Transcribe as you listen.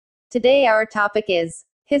Today our topic is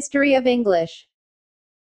History of English.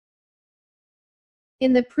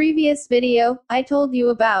 In the previous video, I told you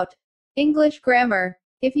about English grammar.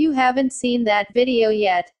 If you haven't seen that video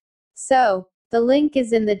yet, the link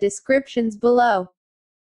is in the descriptions below.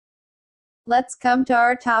 Let's come to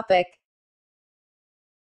our topic.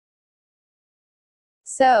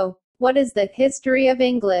 So, what is the history of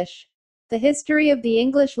English? The history of the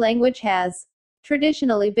English language has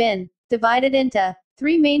traditionally been divided into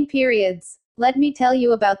three main periods. Let me tell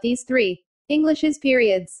you about these three English's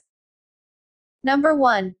periods. Number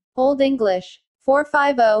 1. Old English,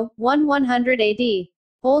 450–1100 AD.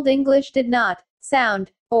 Old English did not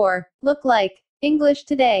sound or look like English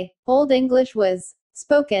today. Old English was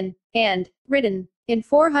spoken and written in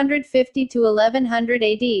 450 to 1100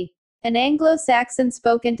 AD. An Anglo-Saxon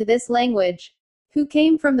spoke into this language, who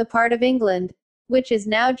came from the part of England, which is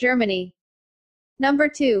now Germany. Number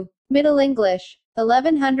 2. Middle English,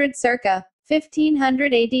 1100 circa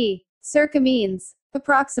 1500 AD. Circa means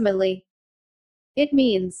approximately. It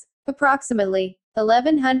means approximately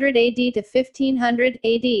 1100 AD to 1500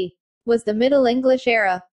 AD was the Middle English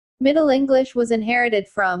era. Middle English was inherited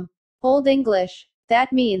from Old English.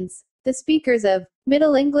 That means the speakers of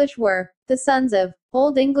Middle English were the sons of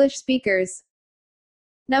Old English speakers.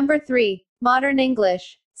 Number 3. Modern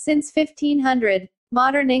English. Since 1500,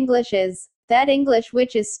 modern English is that English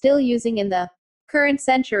which is still using in the current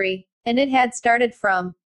century, and it had started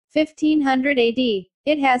from 1500 AD.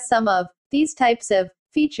 It has some of these types of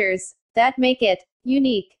features that make it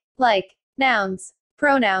unique, like nouns,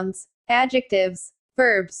 pronouns, adjectives,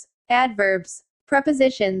 verbs, adverbs,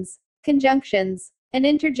 prepositions, conjunctions, and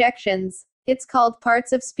interjections. It's called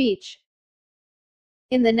parts of speech.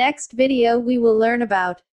 In the next video we will learn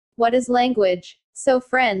about what is language. So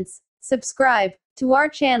friends, subscribe to our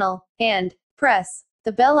channel, and press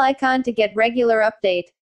the bell icon to get regular update,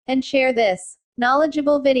 and share this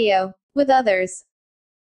knowledgeable video with others.